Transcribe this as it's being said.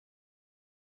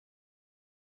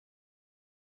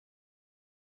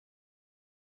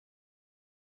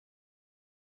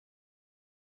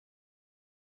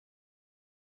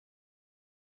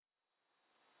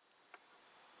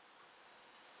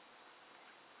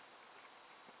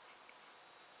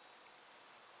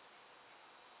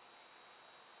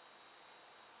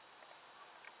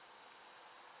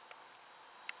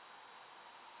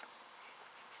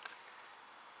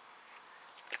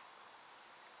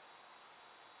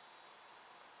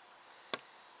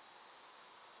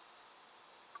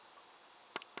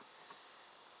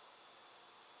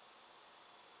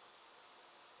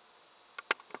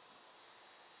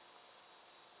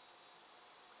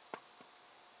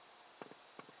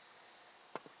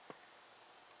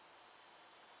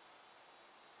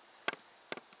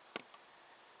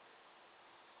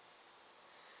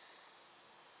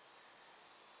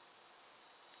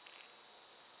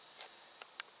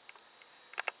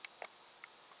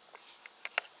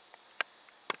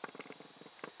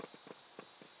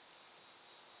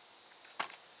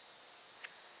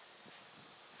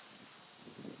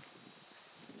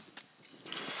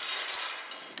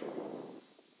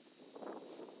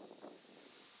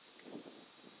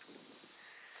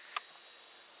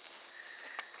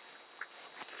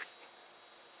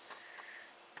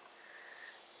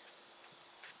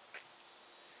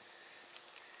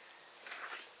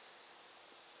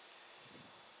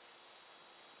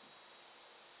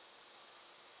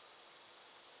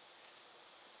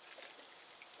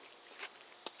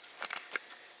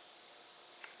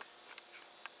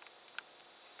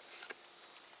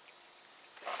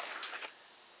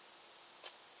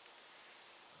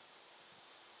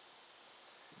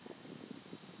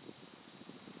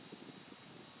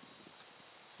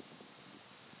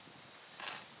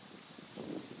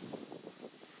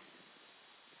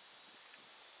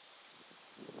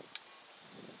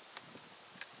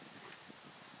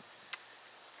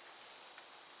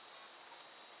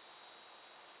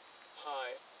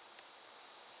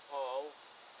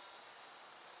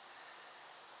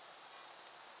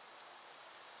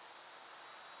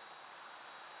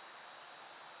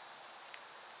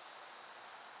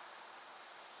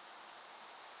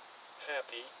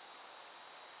Happy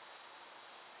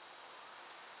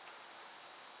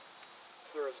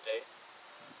Thursday.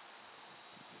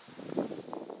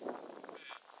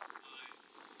 I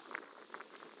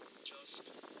just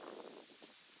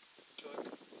took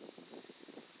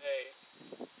a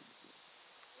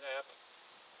nap.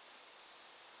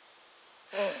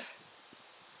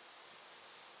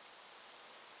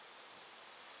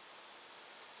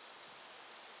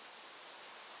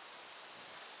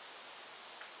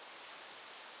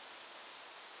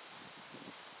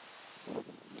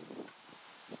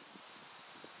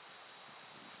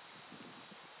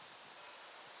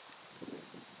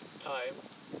 Time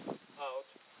out.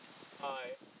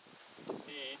 I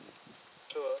need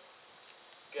to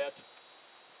get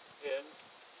in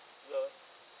the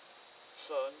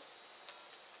sun.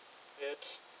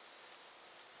 It's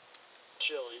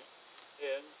chilly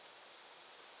in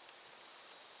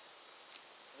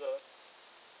the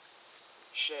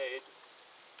shade.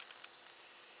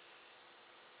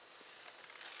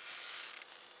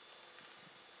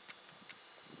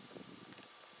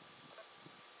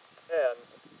 And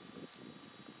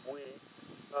we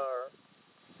are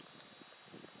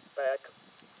back.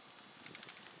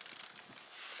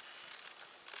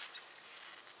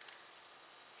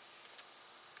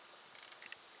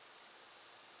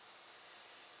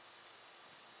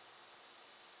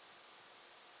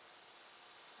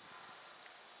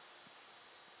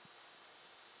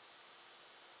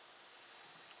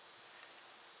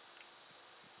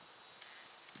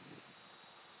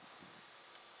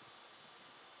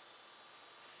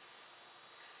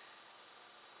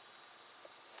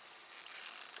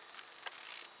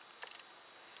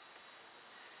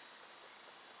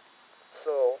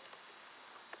 So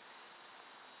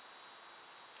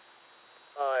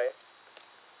I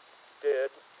did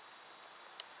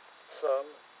some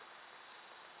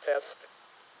test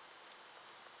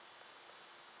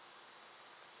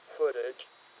footage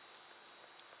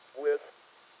with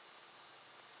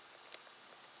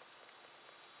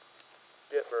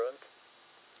different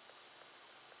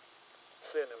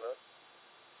cinema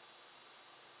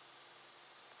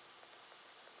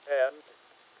and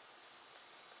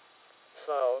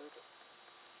sound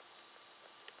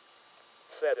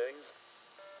settings,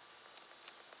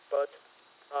 but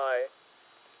I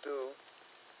do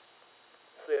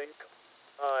think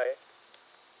I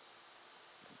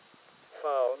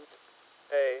found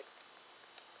a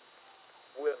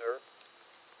winner,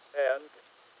 and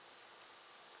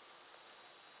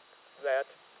that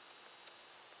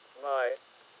my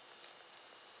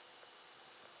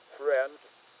friend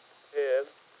is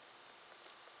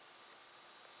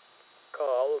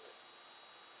called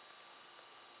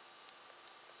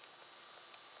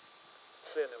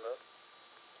Cinema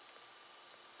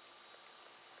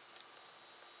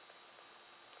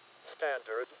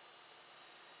Standard.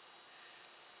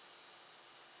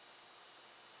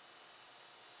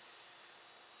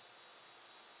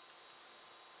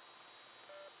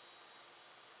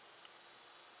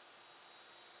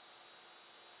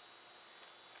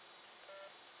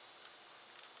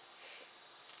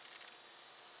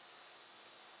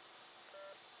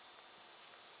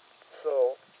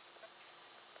 So,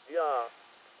 yeah,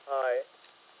 I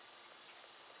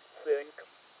think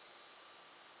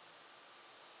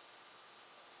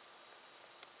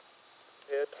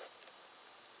it's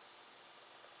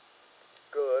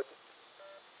good.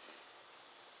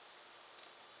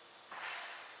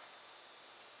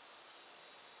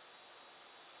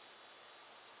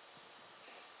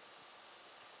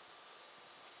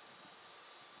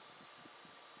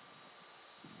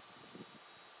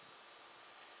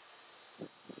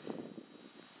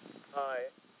 I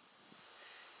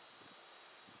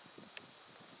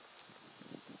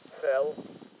fell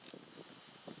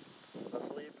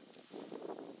asleep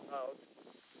out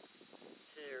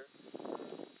here.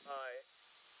 I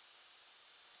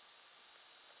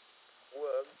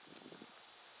was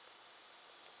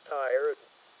tired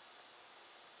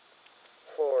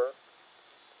for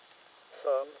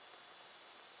some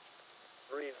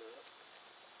reason,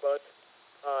 but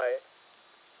I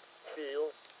feel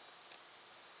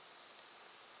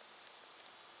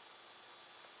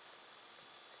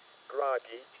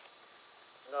groggy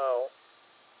now.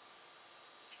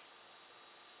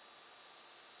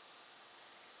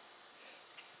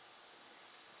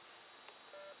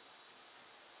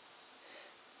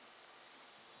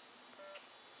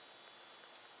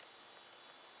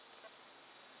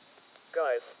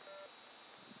 Guys,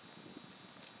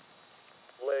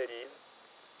 ladies,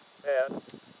 and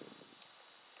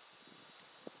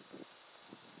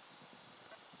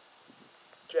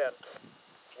gents,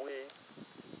 we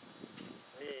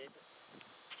need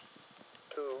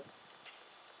to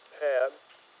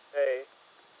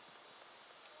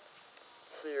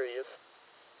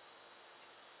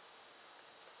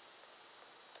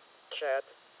chat.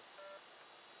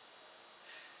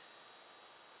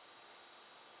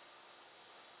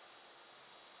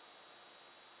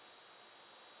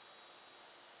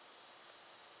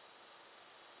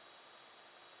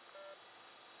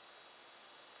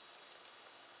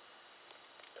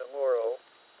 Tomorrow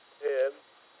is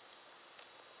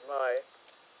my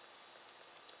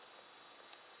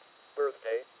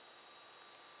birthday.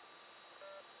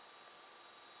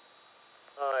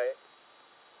 I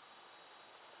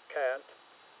can't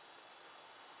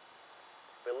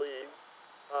believe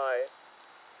I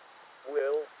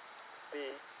will be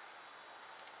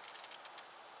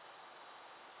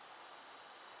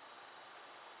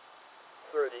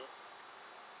 30.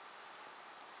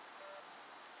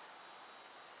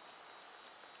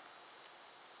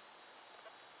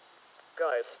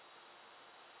 Guys,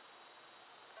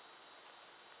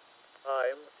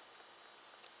 I'm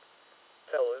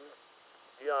telling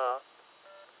ya,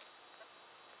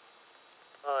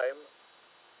 I'm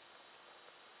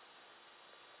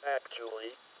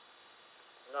actually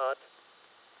not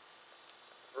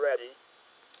ready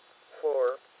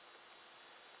for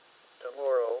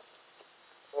tomorrow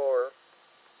or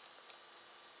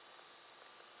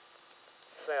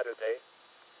Saturday.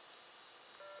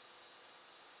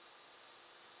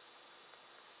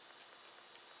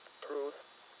 Truth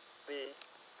be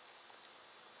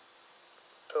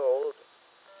told,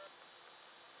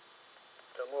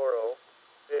 tomorrow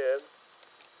is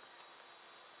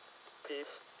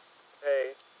piece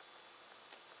a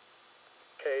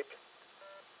cake.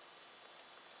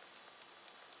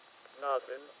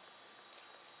 Nothing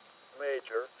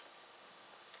major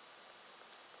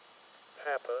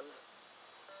happens.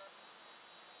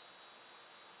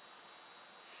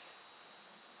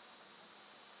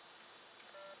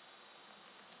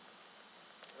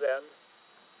 Then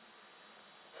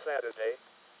Saturday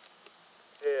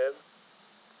is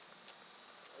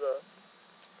the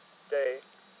day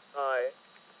I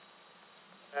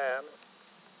am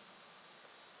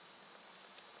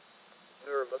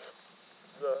nervous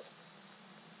the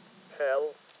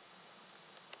hell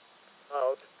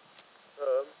out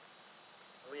of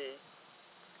me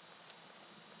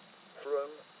from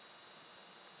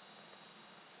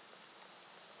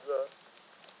the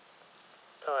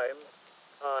time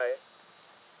I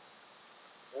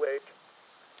wake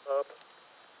up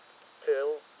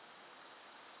till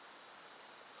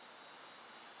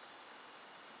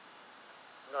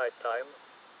nighttime.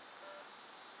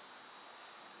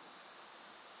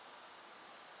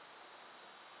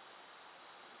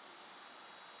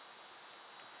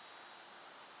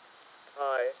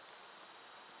 I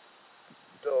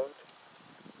don't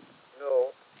know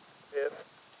if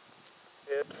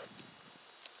it's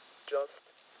just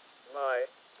my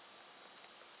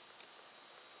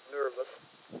nervous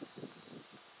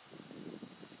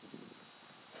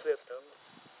system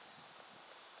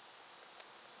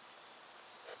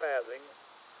spazzing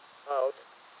out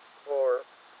or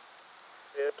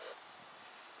it's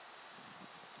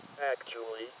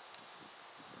actually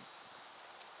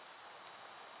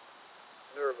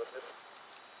nervousness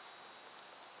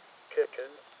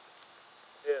kicking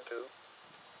into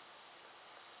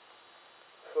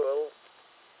full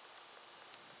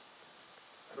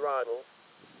throttle.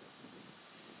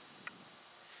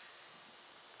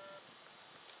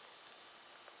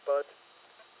 But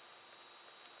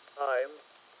I'm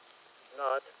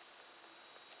not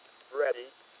ready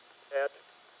at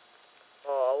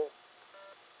all.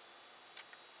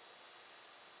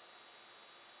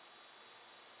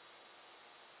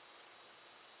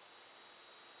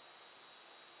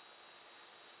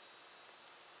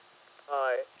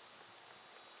 I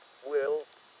will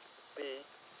be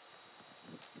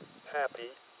happy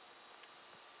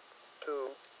to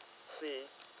see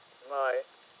my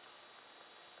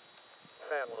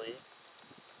family,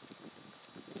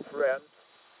 friends,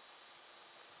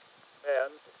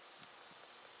 and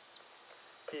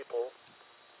people,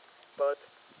 but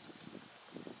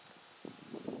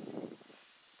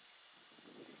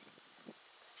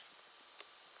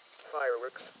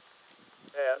fireworks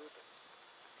and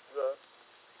the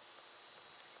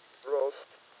roast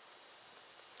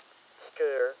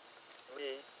scare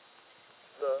me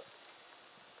the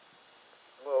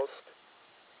most,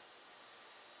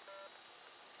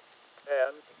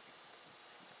 and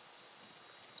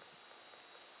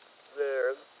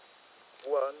there's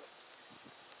one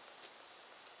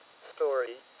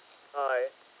story I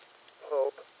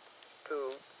hope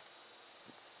to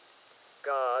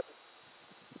God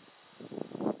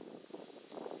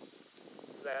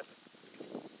that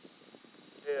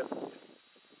isn't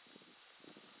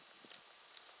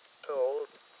told,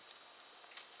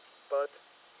 but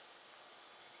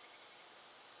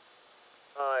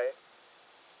I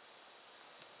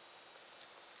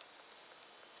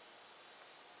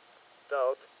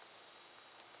doubt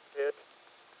it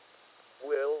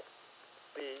will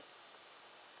be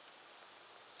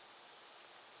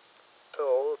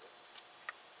told.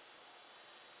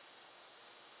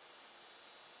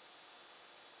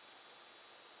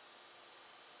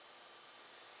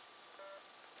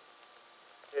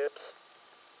 It's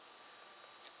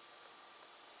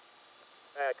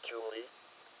actually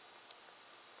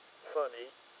funny,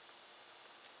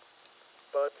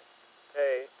 but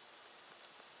a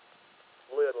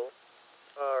little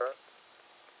R-rated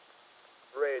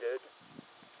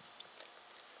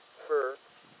for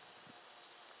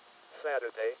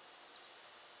Saturday.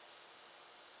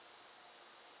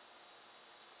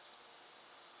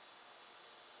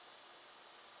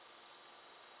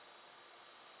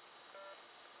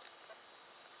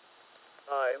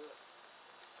 I'm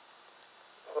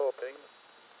hoping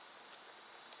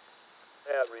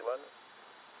everyone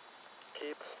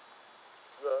keeps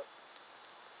the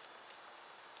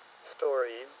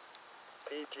stories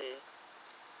PG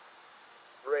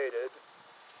rated.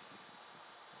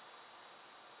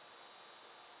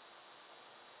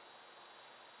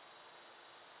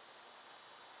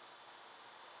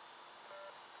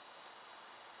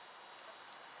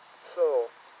 So,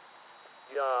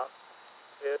 yeah,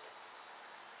 it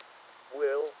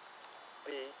will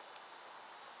be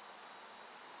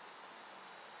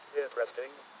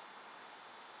interesting.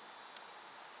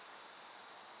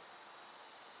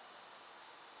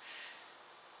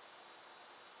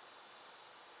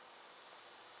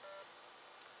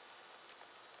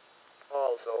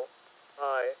 Also,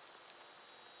 I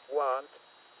want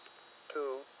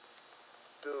to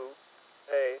do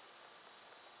a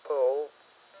poll.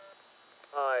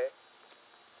 I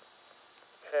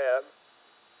have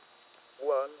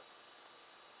one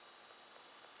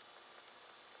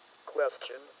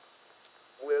question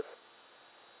with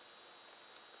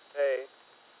a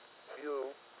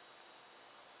few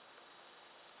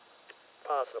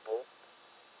possible.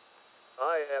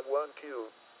 I have one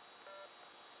cube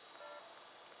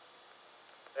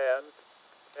and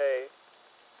a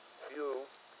few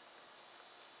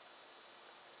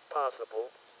possible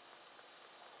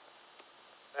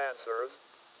answers.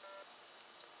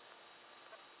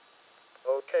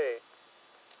 Okay,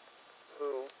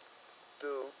 who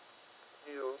do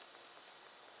you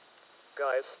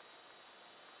guys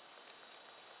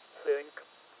think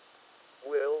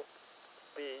will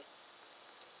be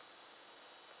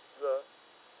the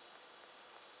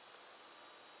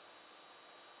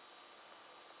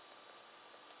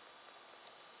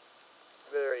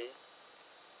very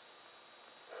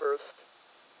first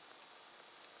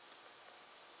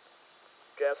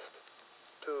guest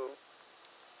to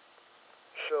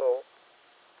show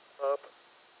up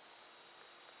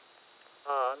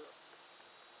on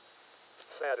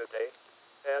Saturday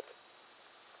at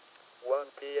 1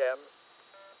 p.m.?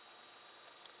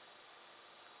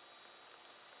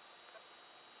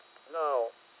 Now,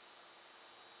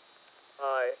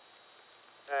 I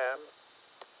am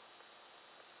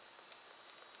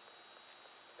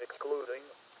excluding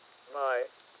my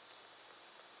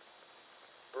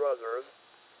brothers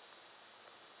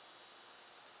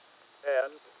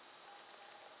and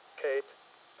Kate,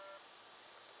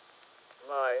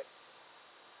 my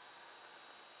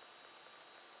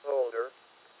older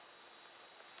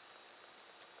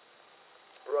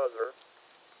brother,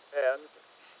 and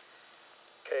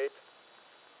Kate,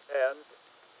 and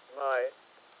my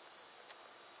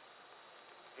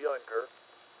younger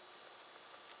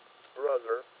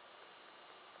brother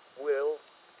will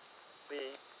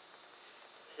be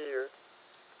here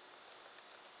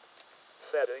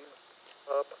setting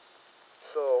up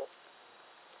so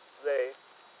they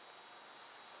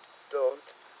don't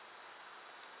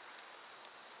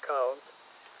count.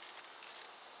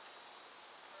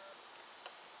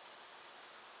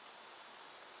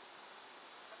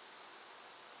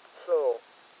 So,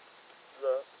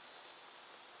 the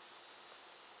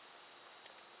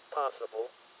possible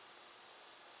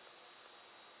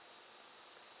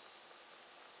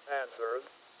answers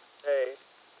A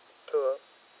to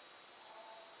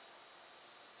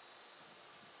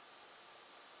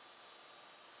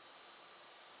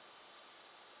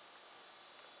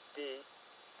D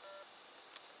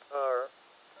are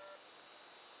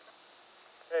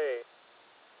A.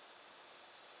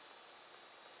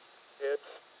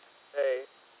 It's a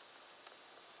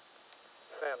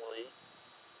family.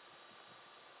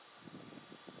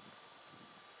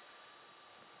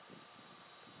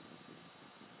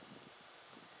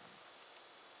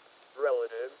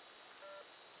 Relative.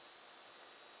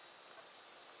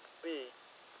 B.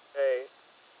 A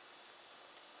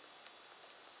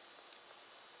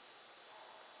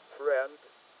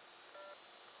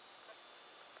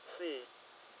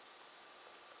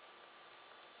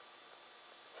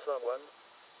someone,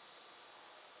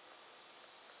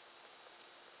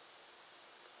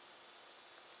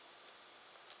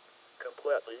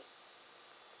 completely,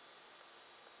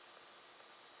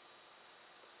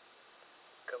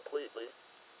 completely,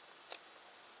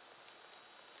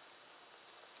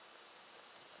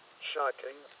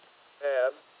 shocking,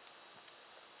 as,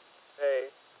 a,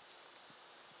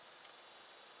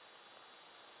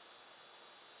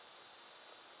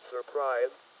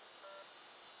 surprise,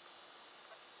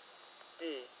 d,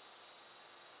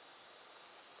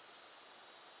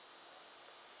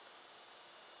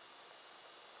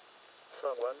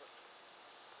 someone,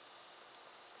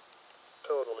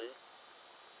 totally,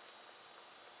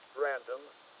 random,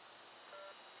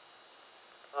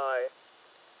 I,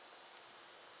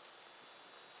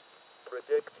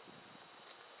 predict,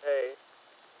 a,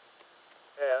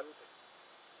 and,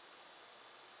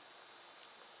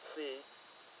 c,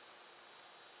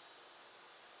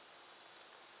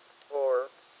 or,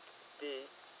 d,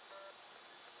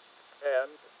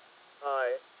 and,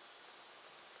 I,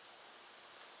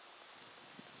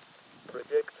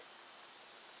 predict,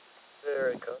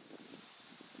 Erica,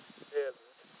 isn't,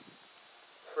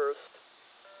 first,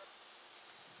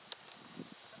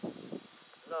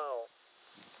 now,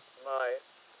 my,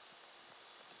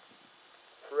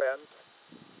 friend,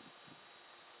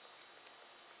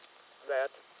 that,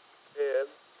 is,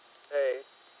 a,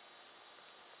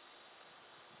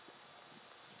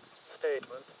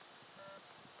 statement,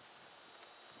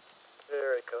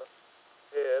 Erica,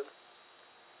 is,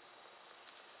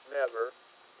 never,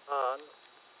 on,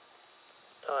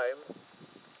 time,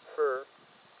 for,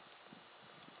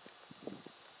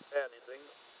 anything,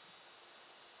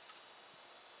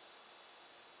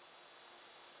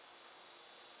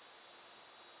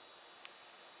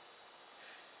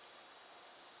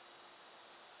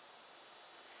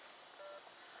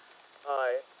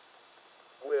 I,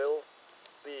 will,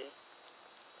 be,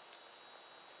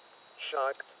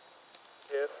 shocked,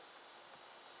 if,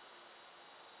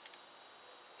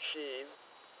 she's,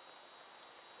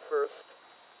 first,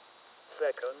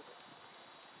 second,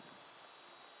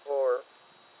 or,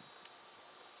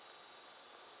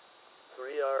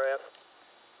 3RF,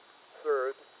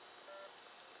 third,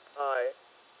 I,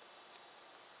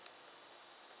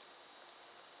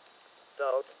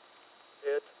 doubt,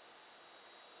 it,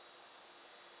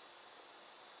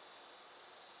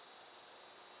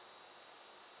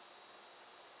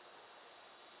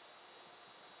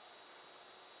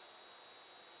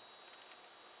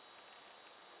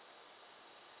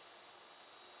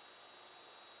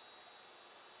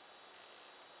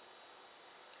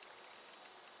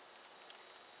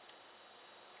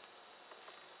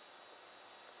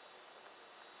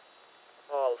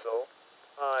 also,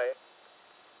 I,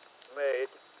 made,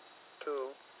 two,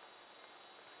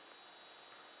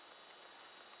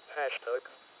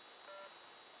 hashtags,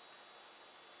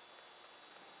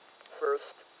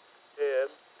 first,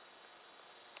 is,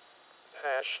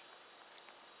 hash,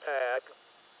 tag,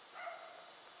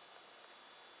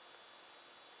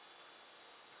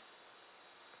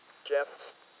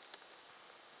 Jeff's,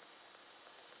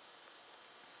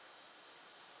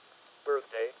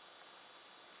 birthday,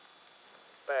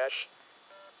 bash,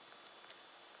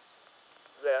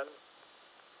 then,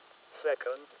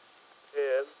 second,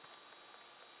 is,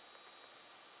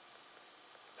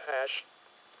 hash,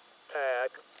 tag,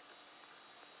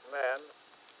 man,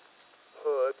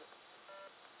 hood,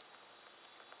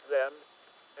 then,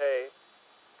 a,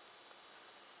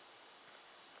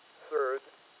 third,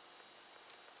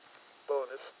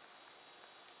 bonus,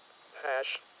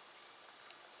 hash,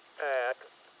 tag,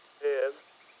 is,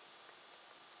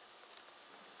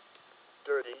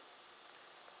 dirty,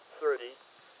 30,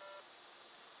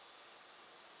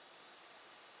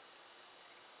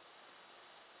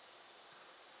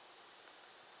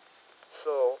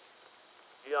 so,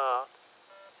 yeah,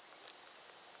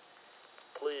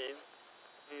 please,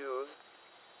 use,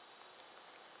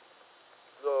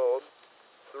 those,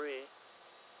 3,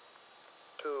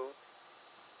 2,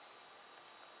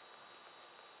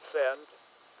 send,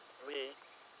 me,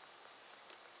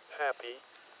 happy,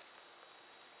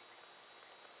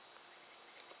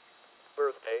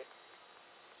 birthday,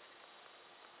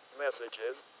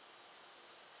 messages,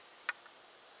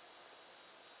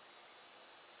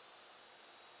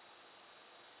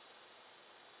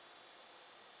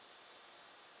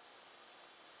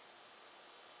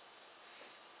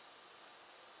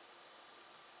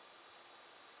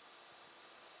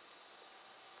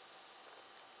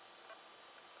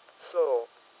 so,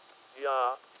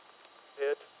 yeah,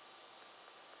 it,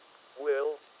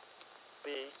 will,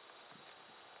 be,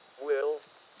 will,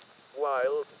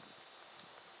 wild,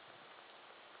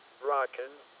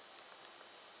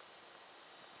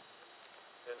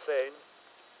 insane,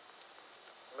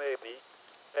 maybe,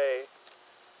 a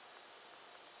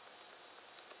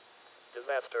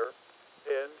disaster,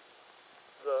 in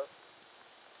the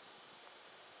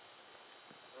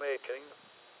making,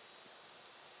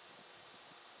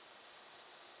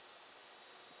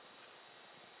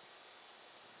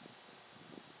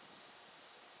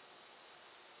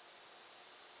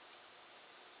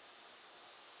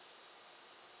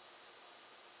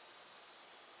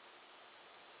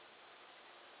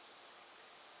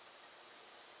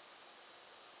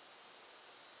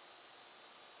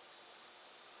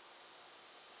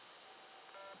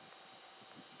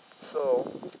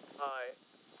 so, I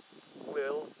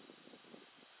will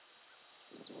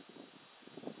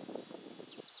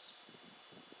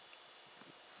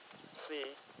see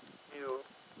you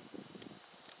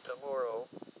tomorrow,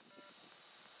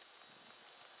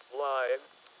 live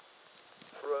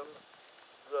from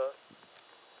the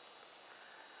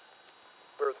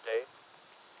birthday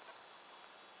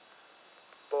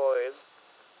boys'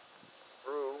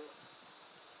 room,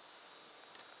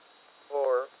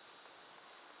 or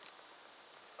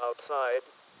outside.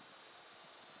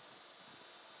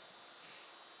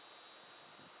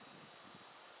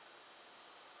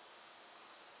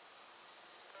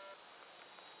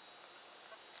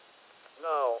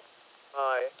 Now,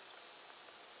 I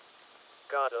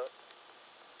gotta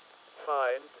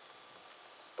find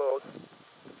both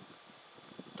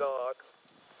dogs,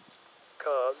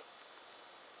 'cause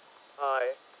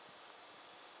I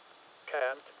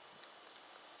can't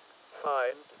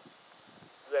find